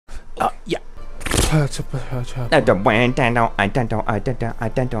Yeah.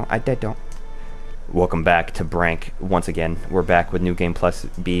 Welcome back to Brank once again. We're back with New Game Plus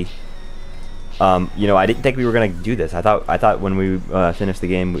B. You know, I didn't think we were gonna do this. I thought when we finished the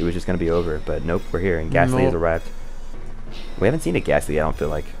game, it was just gonna be over. But nope, we're here, and Ghastly has arrived. We haven't seen a Ghastly, I don't feel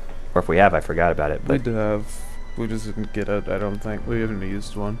like, or if we have, I forgot about it. We But did have. We just didn't get it. I don't think we haven't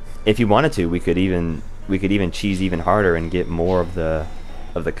used one. if you wanted to, we could even cheese even harder and get more of the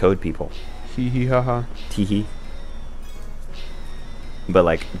code people. Hee hee ha ha. Teehee. But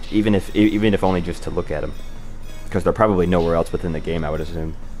like, even if only just to look at them, because they're probably nowhere else within the game, I would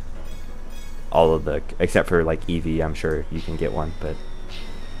assume. All of the, except for like Eevee, I'm sure you can get one, but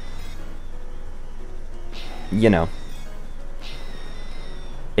you know,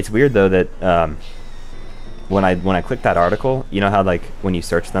 it's weird though that when I click that article, you know how like when you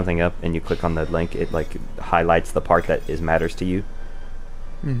search something up and you click on the link, it like highlights the part that matters to you.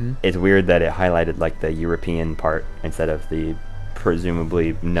 Mm-hmm. It's weird that it highlighted like the European part instead of the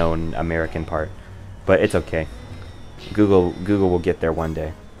presumably known American part, but it's okay. Google will get there one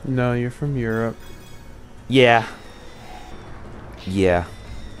day. No, you're from Europe. Yeah,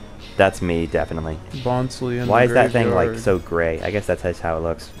 that's me definitely. Bonsley and Why the is that thing like graveyard. so gray? I guess that's just how it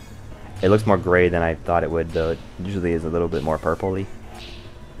looks. It looks more gray than I thought it would, though. It usually is a little bit more purpley.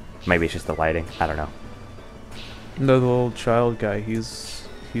 Maybe it's just the lighting. I don't know. No, the little child guy. He's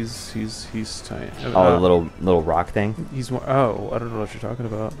tiny. Oh, the little rock thing. He's more. Oh, I don't know what you're talking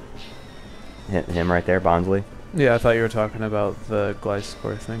about. Him right there, Bonsley. Yeah, I thought you were talking about the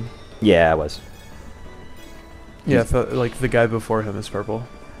Gliscor thing. Yeah, I was. Yeah, I thought like the guy before him is purple.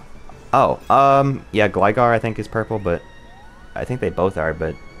 Oh, yeah, Gligar I think is purple, but I think they both are,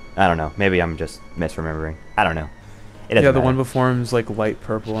 but I don't know. Maybe I'm just misremembering. I don't know. It doesn't Yeah, the matter. one before him's like light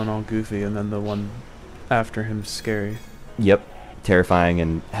purple and all goofy, and then the one after him's scary. Yep, terrifying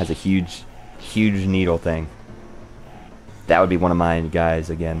and has a huge needle thing. That would be one of mine, guys.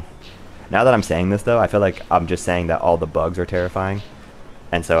 Again, now that I'm saying this though, I feel like I'm just saying that all the bugs are terrifying,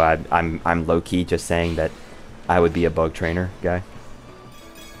 and so I'm low key just saying that I would be a bug trainer guy.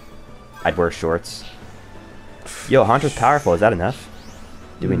 I'd wear shorts. Yo, Haunter's powerful. Is that enough?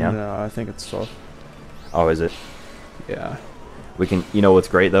 Do we know? No, I think it's 12. Oh, is it? Yeah. We can. You know what's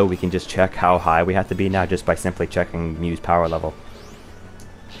great though? We can just check how high we have to be now just by simply checking Mew's power level.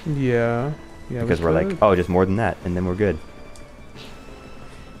 Yeah. Yeah. Because we're like, oh, just more than that, and then we're good.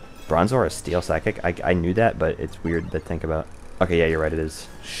 Bronzor is Steel Psychic. I knew that, but it's weird to think about. Okay, yeah, you're right. It is.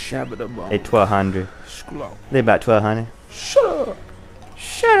 Shabba-da-bum. It's 1200. They about 1200. Shut up.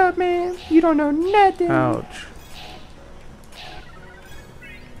 Shut up, man. You don't know nothing. Ouch.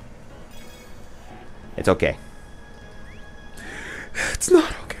 It's okay. It's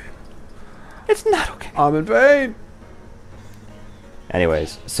not okay. It's not okay. I'm in pain.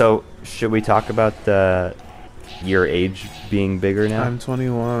 Anyways, so should we talk about your age being bigger now? I'm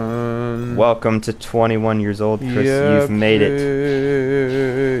 21. Welcome to 21 years old, Chris. Yeah, You've made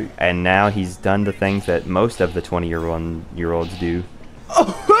it. And now he's done the things that most of the 20-year-olds do.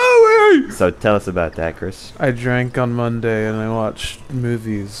 Oh, So tell us about that, Chris. I drank on Monday and I watched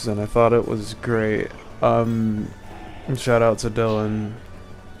movies and I thought it was great. Shout out to Dylan.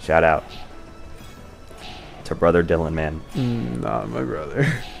 Shout out to brother Dylan, man. Not my brother.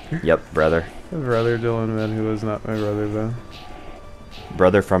 Yep, brother. Brother Dylan, man, who was not my brother though.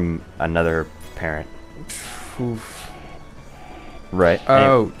 Brother from another parent. Oof. Right.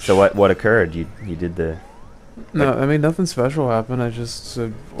 Ouch. So what occurred? You did the... No, I mean nothing special happened. I just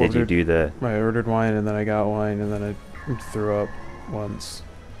Did you do the... I ordered wine and then I got wine and then I threw up once.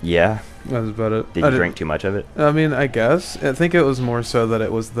 Yeah? That was about it. Did you drink too much of it? I mean, I guess. I think it was more so that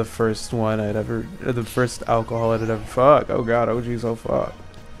it was the first one the first alcohol I'd ever. Fuck. Oh god. Oh jeez. Oh fuck.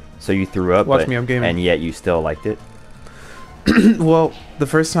 So you threw up, Watch me. I'm gaming. and yet you still liked it? Well, the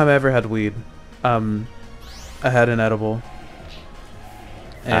first time I ever had weed, I had an edible,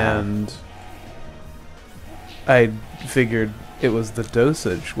 and I figured it was the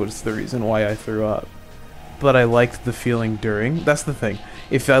dosage was the reason why I threw up. But I liked the feeling during. That's the thing.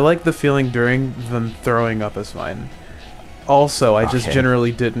 If I like the feeling during, then throwing up is fine. Also, I just Okay.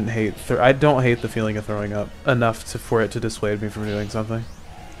 generally didn't hate. I don't hate the feeling of throwing up enough for it to dissuade me from doing something.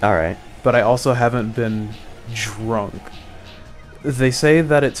 All right. But I also haven't been drunk. They say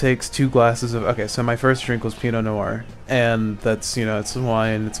that it takes 2 glasses of... Okay, so my first drink was Pinot Noir. And that's, you know, it's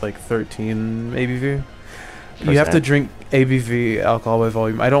wine. It's like 13 ABV. You have to drink ABV, alcohol by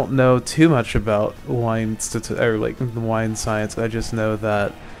volume. I don't know too much about wine or like the wine science. I just know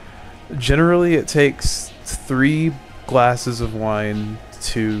that generally it takes 3 glasses of wine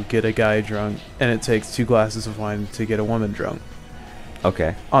to get a guy drunk, and it takes 2 glasses of wine to get a woman drunk.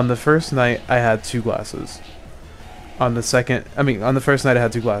 Okay. On the first night, I had 2 glasses. On the first night I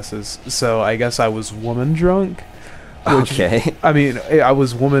had 2 glasses, so I guess I was woman drunk. Okay. I mean, I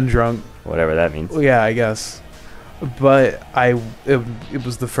was woman drunk. Whatever that means. Yeah, I guess. But it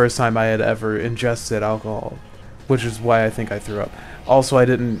was the first time I had ever ingested alcohol, which is why I think I threw up. Also, I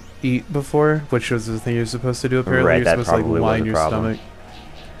didn't eat before, which was the thing you're supposed to do apparently. Right, You're that supposed to like probably was line a your problem. stomach.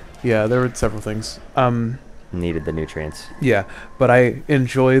 Yeah, there were several things. Needed the nutrients. Yeah, but I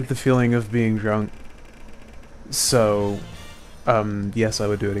enjoyed the feeling of being drunk. So, yes, I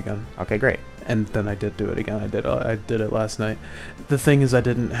would do it again. Okay, great. And then I did do it again. I did it last night. The thing is, I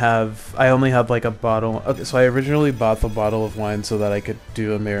only had like a bottle. Okay, so I originally bought the bottle of wine so that I could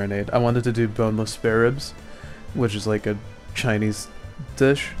do a marinade. I wanted to do boneless spare ribs, which is like a Chinese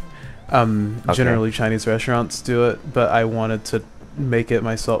dish. Okay. Generally Chinese restaurants do it, but I wanted to make it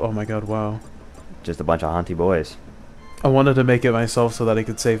myself. Oh my god, wow. Just a bunch of auntie boys. I wanted to make it myself so that I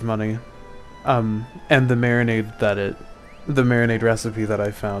could save money. And the marinade recipe that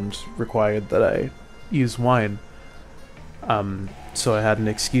I found required that I use wine. So I had an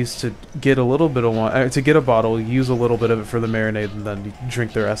excuse to get a little bit of wine, to get a bottle, use a little bit of it for the marinade, and then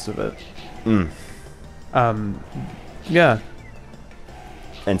drink the rest of it. Yeah.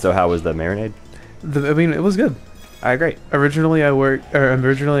 And so how was the marinade? I mean, it was good. Alright, great. Originally I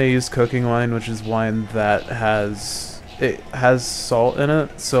used cooking wine, which is wine that has salt in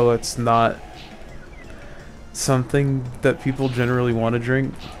it, so it's not something that people generally want to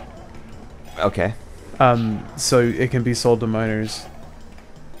drink. Okay. So it can be sold to minors,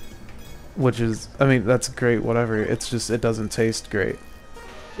 which is, I mean, that's great, whatever. It's just, it doesn't taste great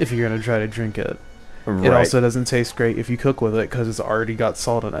if you're gonna try to drink it. Right. It also doesn't taste great if you cook with it because it's already got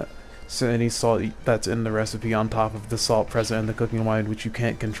salt in it. So any salt that's in the recipe on top of the salt present in the cooking wine, which you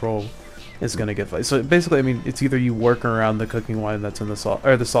can't control, is gonna get fight. So basically, I mean, it's either you work around the cooking wine that's in the salt,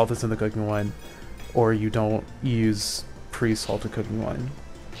 or the salt that's in the cooking wine, or you don't use pre-salted cooking wine.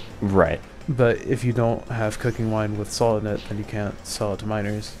 Right. But if you don't have cooking wine with salt in it, then you can't sell it to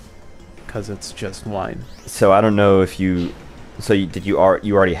minors, because it's just wine. So I don't know if you... So you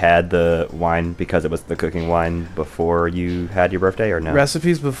already had the wine because it was the cooking wine before you had your birthday, or no?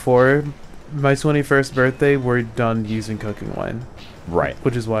 Recipes before my 21st birthday were done using cooking wine. Right.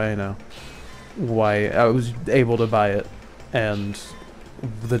 Which is why I know why I was able to buy it, and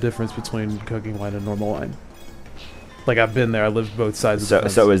the difference between cooking wine and normal wine. Like, I've been there, I lived both sides of the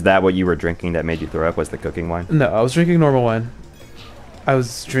fence. So is that what you were drinking that made you throw up, was the cooking wine? No, I was drinking normal wine. I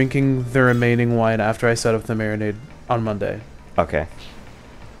was drinking the remaining wine after I set up the marinade on Monday. Okay.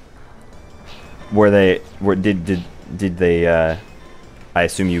 Did they I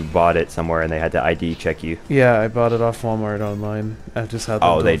assume you bought it somewhere and they had to ID check you? Yeah, I bought it off Walmart online. I just had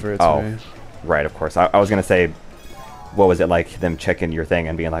them deliver it to me. Right, of course. I was gonna say, what was it like, them checking your thing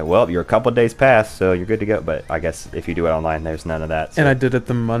and being like, well, you're a couple days past, so you're good to go. But I guess if you do it online, there's none of that. So. And I did it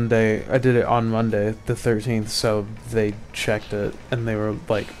on Monday, the 13th, so they checked it, and they were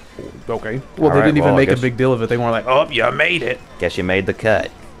like, okay. Well, they didn't even make a big deal of it. They weren't like, oh, you made it. Guess you made the cut.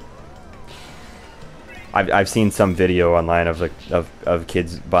 I've seen some video online of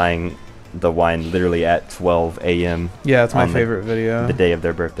kids buying the wine literally at 12 a.m. Yeah, it's my favorite video. The day of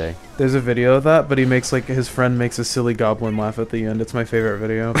their birthday. There's a video of that, but he makes, like, his friend makes a silly goblin laugh at the end. It's my favorite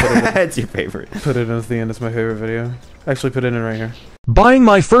video. It's your favorite. Put it in at the end. It's my favorite video. Actually, put it in right here. Buying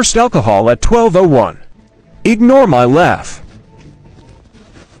my first alcohol at 12:01. Ignore my laugh.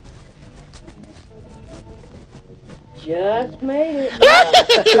 Just made it.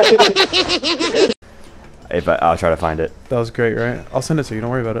 I'll try to find it. That was great, right? I'll send it to you.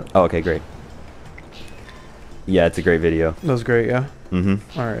 Don't worry about it. Oh, okay, great. Yeah, it's a great video. That was great, yeah?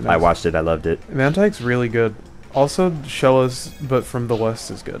 Mm-hmm. Alright, nice. I watched it. I loved it. Van Dyke's really good. Also, Shella's, but from the West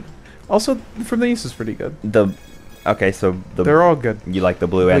is good. Also, from the East is pretty good. Okay, so they're all good. You like the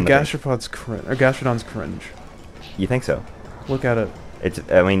blue and the Gastropod's cringe. Or Gastrodon's cringe. You think so? Look at it.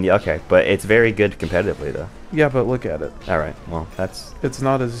 I mean, okay, but it's very good competitively, though. Yeah, but look at it. All right, well, that's... It's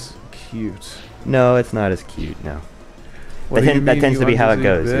not as cute. No, it's not as cute, no. That tends to be how it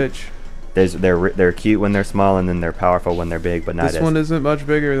goes. Bitch? They're cute when they're small, and then they're powerful when they're big, but not This one isn't much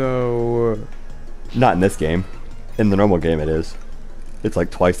bigger, though. Not in this game. In the normal game, it is. It's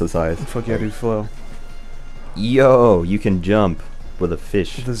like twice the size. Fuck yeah, dude, flow. Yo, you can jump with a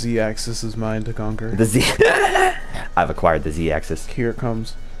fish. The Z-axis is mine to conquer. The Z... I've acquired the Z-axis. Here it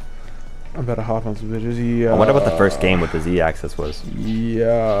comes. I'm about to hop on some bitches. Yeah. I wonder what the first game with the Z-axis was.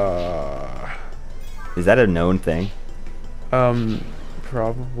 Yeah. Is that a known thing?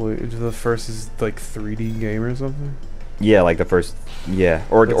 Probably. The first is like 3D game or something. Yeah, like the first. Yeah,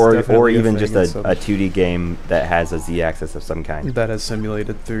 or That's or definitely a even thing just in a some- 2D game that has a Z-axis of some kind. That has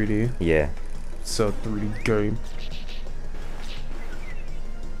simulated 3D. Yeah. So 3D game.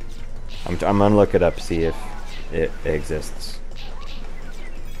 I'm gonna look it up, see if it exists.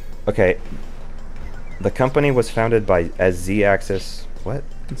 Okay. The company was founded by as Z-axis. What?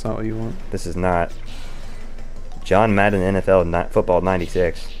 That's not what you want. This is not. John Madden NFL Football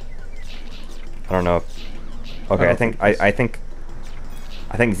 96. I don't know. Okay, I I don't think think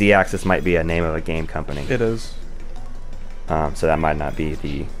I think Z-axis might be a name of a game company. It is. So that might not be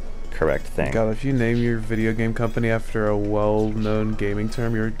the correct thing. God, if you name your video game company after a well-known gaming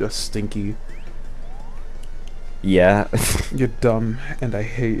term, you're a stinky. Yeah. You're dumb, and I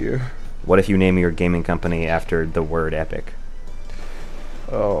hate you. What if you name your gaming company after the word epic?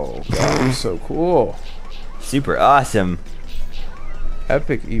 Oh, God, so cool. Super awesome.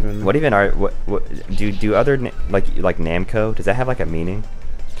 Epic, even. What even are what do other like Namco? Does that have like a meaning,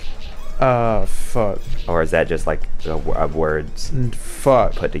 Fuck. or is that just like words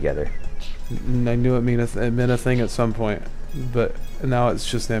Fuck. put together? I knew it meant a thing at some point, but now it's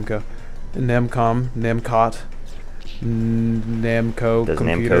just Namco. Namcom, Namcot, Namco Does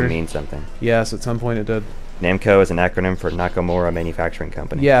computer. Namco mean something? Yes, at some point it did. Namco is an acronym for Nakamura Manufacturing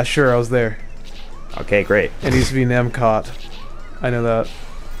Company. Yeah, sure, I was there. Okay, great. It used to be Namcot. I know that.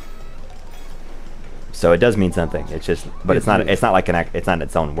 So it does mean something. It's just, but it's not. It's not like it's not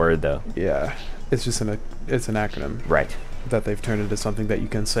its own word though. Yeah, it's just it's an acronym Right. that they've turned into something that you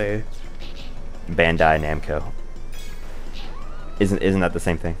can say. Bandai Namco. Isn't that the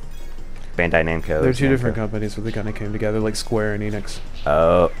same thing? Bandai Namco. They're is two Namco. different companies, but they kind of came together, like Square and Enix.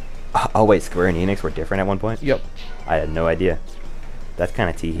 Oh wait, Square and Enix were different at one point? Yep. I had no idea. That's kind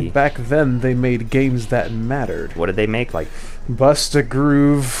of teehee. Back then, they made games that mattered. What did they make? Like Bust a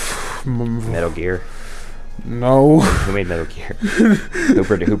Groove. Metal Gear? No. Who made Metal Gear? Who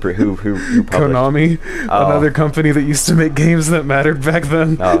published? Konami, Oh. another company that used to make games that mattered back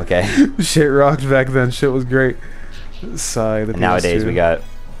then. Oh, okay. Shit rocked back then. Shit was great. Sigh. The And nowadays PS2. we got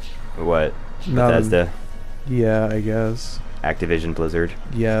what? None. Bethesda, Yeah, I guess. Activision, Blizzard.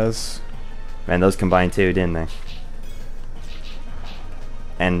 Yes. Man, those combined too, didn't they?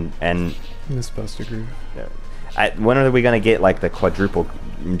 And Miss Buster Groove. when are we gonna get like the quadruple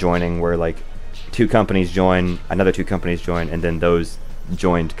joining, where like two companies join, another two companies join, and then those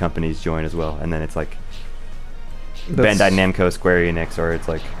joined companies join as well, and then it's like Bandai Namco, Square Enix, or it's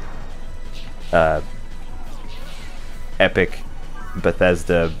like Epic,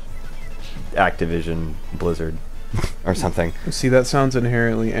 Bethesda, Activision, Blizzard, or something. See, that sounds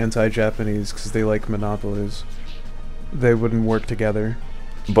inherently anti-Japanese because they like monopolies. They wouldn't work together.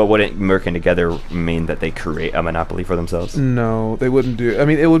 But wouldn't working together mean that they create a monopoly for themselves? No, they wouldn't do. I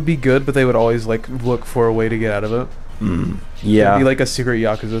mean, it would be good, but they would always like look for a way to get out of it. Yeah. It'd be like a secret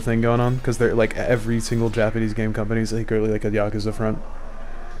Yakuza thing going on because they're like every single Japanese game company is secretly like a Yakuza front.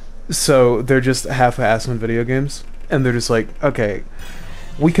 So they're just half-assing video games, and they're just like, okay,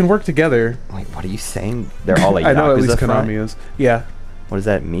 we can work together. Wait, what are you saying? They're all like I know at least Yakuza front? Konami is. Yeah, What does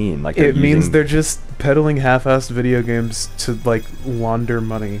that mean? Like it means using- they're just peddling half-assed video games to like launder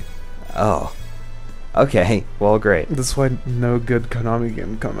money. Oh. Okay. Well, great. That's why no good Konami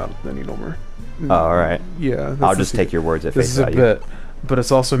game come out anymore. Oh, all right. Yeah, that's I'll the just se- take your words at This face is a value. bit, but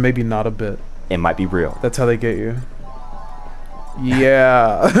it's also maybe not a bit. It might be real. That's how they get you.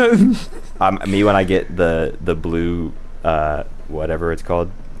 Yeah. Me when I get the blue whatever it's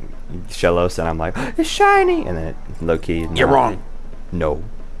called, Shellos, and I'm like, it's shiny, and then it low key. You're wrong. No.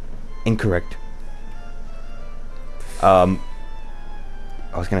 Incorrect. I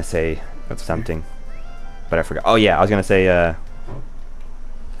was gonna say That's something, but I forgot. Oh yeah, I was gonna say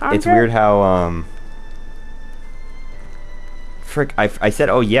it's weird how I said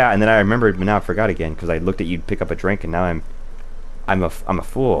oh yeah, and then I remembered, but now I forgot again because I looked at you pick up a drink, and now I'm a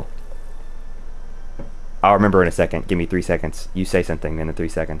fool. I'll remember in a second. Give me 3 seconds. You say something, then in 3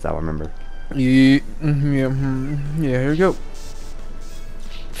 seconds I'll remember. Yeah, here we go.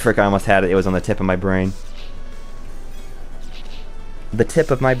 Frick, I almost had it. It was on the tip of my brain. The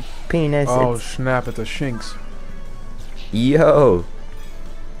tip of my penis. Oh, it's- snap at the shinks. Yo.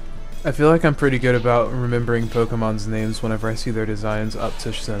 I feel like I'm pretty good about remembering Pokemon's names whenever I see their designs up to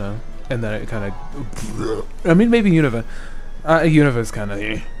Sinnoh. And then it kind of... I mean, maybe Unova. Unova's kind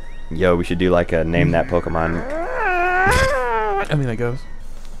of... Yo, we should do like a name that Pokemon I mean, that goes.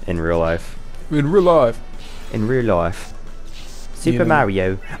 in real life. In real life. In real life. Super You know-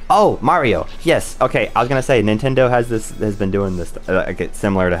 Mario. Oh, Mario. Yes. Okay, I was gonna say Nintendo has been doing this. Like it's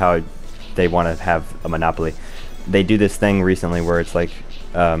similar to how they want to have a monopoly. They do this thing recently where it's like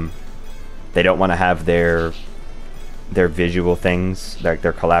they don't want to have their their visual things, their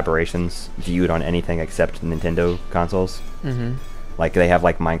collaborations viewed on anything except Nintendo consoles. Mm-hmm. Like they have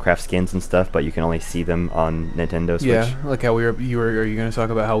like Minecraft skins and stuff, but you can only see them on Nintendo Switch. Yeah, like how are you going to talk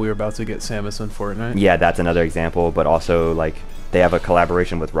about how we were about to get Samus in Fortnite? Yeah, that's another example. But also like they have a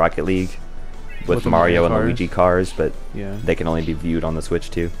collaboration with Rocket League, with the Mario and cars. Luigi cars, but Yeah. they can only be viewed on the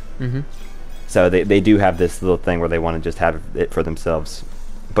Switch too. Mm-hmm. So they do have this little thing where they want to just have it for themselves.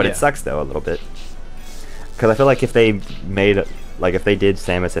 But Yeah. it sucks though a little bit. Because I feel like if they made, like if they did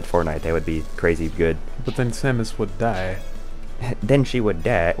Samus at Fortnite, they would be crazy good. But then Samus would die. Then she would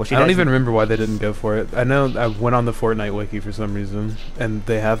die. Well, she I don't dies- even remember why they didn't go for it. I know I went on the Fortnite wiki for some reason, and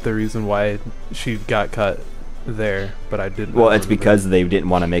they have the reason why she got cut there, but I didn't. Well, it's remember. because they didn't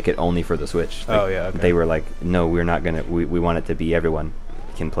want to make it only for the Switch. Like, Oh, yeah, okay. They were like, no, we're not gonna. We want it to be everyone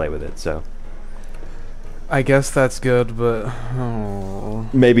can play with it. So I guess that's good, but oh.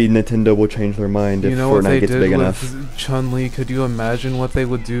 maybe Nintendo will change their mind You if know what Fortnite they gets did big with enough. Chun-Li? Could you imagine what they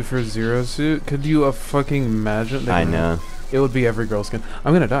would do for Zero Suit? Could you fucking imagine? I know. It would be every girl skin.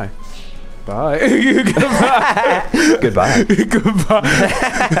 I'm gonna die. Bye. Goodbye. Goodbye. Goodbye.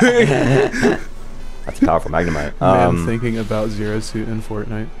 That's a powerful Magnemite. Man, thinking about Zero Suit in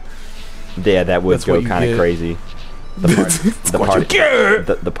Fortnite. Yeah, that would That's go what you kind of get. crazy.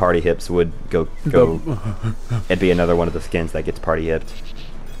 The party hips would go. It'd be another one of the skins that gets party hipped.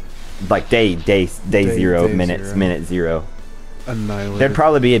 Like day zero, day minute zero. Annihilated. There'd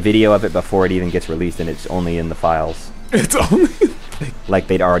probably be a video of it before it even gets released, and it's only in the files. It's only. Like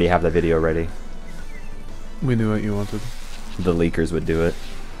they'd already have the video ready. We knew what you wanted. The leakers would do it.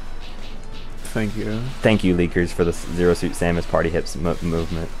 Thank you. Thank you, leakers, for the Zero Suit Samus party hips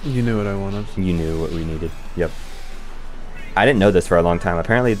movement. You knew what I wanted. You knew what we needed. Yep. I didn't know this for a long time.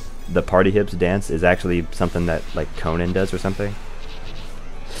 Apparently, the party hips dance is actually something that like Conan does or something.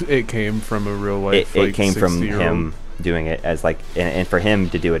 It came from a real life. It came from 60-year-old. him doing it as like, and for him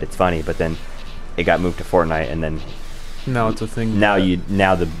to do it, it's funny. But then it got moved to Fortnite, and then Now it's a thing. now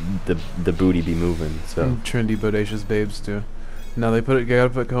that the booty be moving. So trendy bodacious babes do. Now they gotta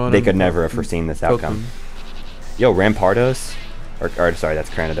put Conan. they could never have foreseen this outcome. Yo, Rampardos, or sorry, that's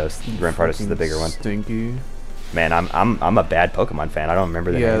Cranidos. Rampardos is the bigger one. Stinky. Man, I'm a bad Pokemon fan. I don't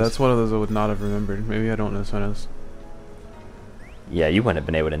remember the Yeah, names. that's one of those I would not have remembered. Maybe I don't know Sinus. Yeah, you wouldn't have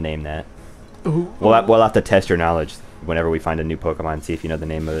been able to name that. Ooh. We'll have to test your knowledge whenever we find a new Pokemon and see if you know the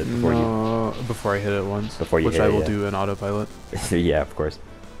name of it before I hit it once. Before you which hit I it, will yeah. do in autopilot. Yeah, of course.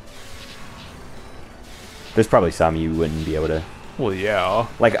 There's probably some you wouldn't be able to. Well, yeah.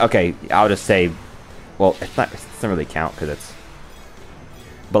 Like, okay, I'll just say, well, it doesn't really count because it's.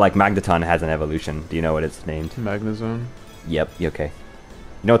 But like Magneton has an evolution. Do you know what it's named? Magnezone. Yep. Okay.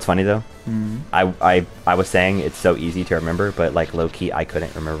 You know what's funny though? I was saying it's so easy to remember, but like low key, I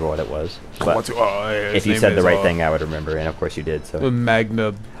couldn't remember what it was. But if you said the right thing, I would remember, and of course you did. So.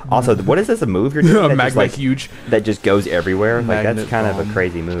 Magna. Also, what is this? A move you're doing? That Magna just, like, huge. that just goes everywhere. Like that's Magnet kind of bomb. a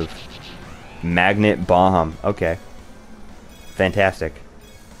crazy move. Magnet bomb. Okay. Fantastic.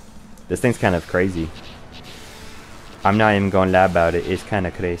 This thing's kind of crazy. I'm not even going to lie about it. It's kind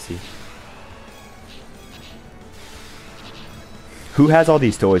of crazy. Who has all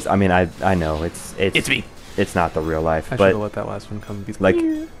these toys? I mean, I know it's me. It's not the real life, I should but have let that last one come. And be like,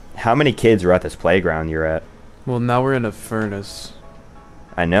 how many kids are at this playground you're at? Well, now we're in a furnace.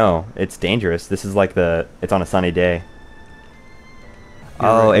 I know it's dangerous. This is like it's on a sunny day. You're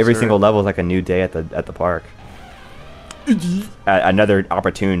Oh, right, every sir. single level is like a new day at the park. Another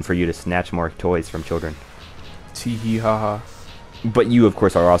opportune for you to snatch more toys from children. Tee hee ha ha. But you, of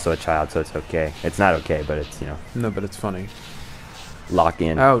course, are also a child, so it's okay. It's not okay, but it's, No, but it's funny. lock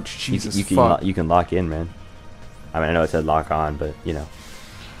in. Ouch, Jesus you fuck. you can lock in, man. I mean, I know it said lock on, but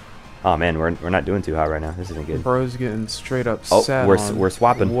Oh man, we're not doing too hot right now. This isn't good. Bro's getting straight up Oh, sat we're on. we're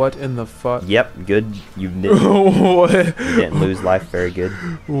swapping. What in the fuck? Yep, good. You what? didn't lose life. Very good.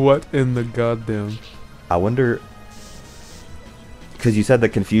 What in the goddamn? I wonder, because you said the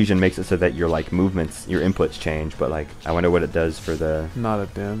confusion makes it so that your movements, your inputs change, but I wonder what it does for the Not a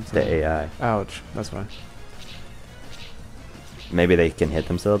damn thing. AI. Ouch. That's fine. Maybe they can hit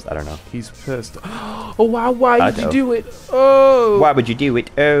themselves. I don't know. He's pissed. Oh wow! Why did you Uh-oh. do it? Oh. Why would you do it?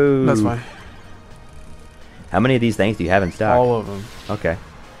 Oh. That's fine. How many of these things do you have in stock? All of them. Okay.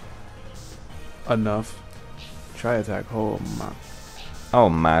 Enough. Try attack. Oh my. Oh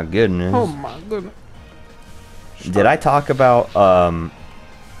my goodness. Oh my goodness. Did I talk about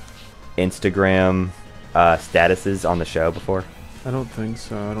Instagram statuses on the show before? I don't think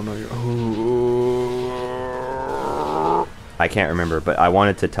so. I don't know your. Oh. I can't remember, but I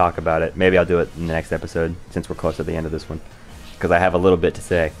wanted to talk about it. Maybe I'll do it in the next episode since we're close to the end of this one, because I have a little bit to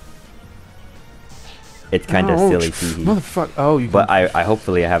say. It's kind of silly, teehee. Motherfucker. Oh, you. But I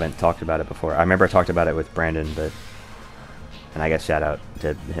hopefully I haven't talked about it before. I remember I talked about it with Brandon, but and I guess shout out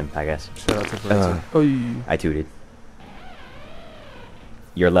to him. I guess. Shout out to Brandon. Oh, I tooted.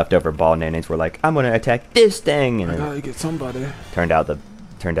 Your leftover ball nannies were like, I'm gonna attack this thing, and I then gotta get somebody. turned out,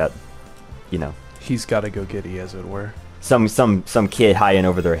 you know, He's gotta go giddy, as it were. some kid high in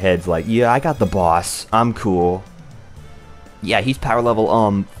over their heads, like, yeah, I got the boss. I'm cool. Yeah, he's power level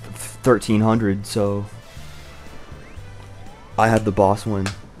 1300, so I have the boss one.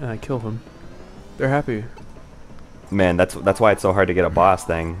 And I kill him. They're happy. Man, that's why it's so hard to get a boss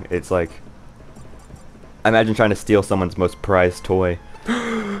thing. It's like, imagine trying to steal someone's most prized toy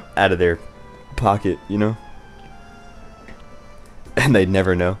out of their pocket, you know? And they'd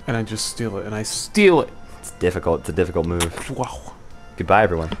never know. And I just steal it, and I steal it. It's difficult. It's a difficult move. Wow. Goodbye,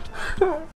 everyone.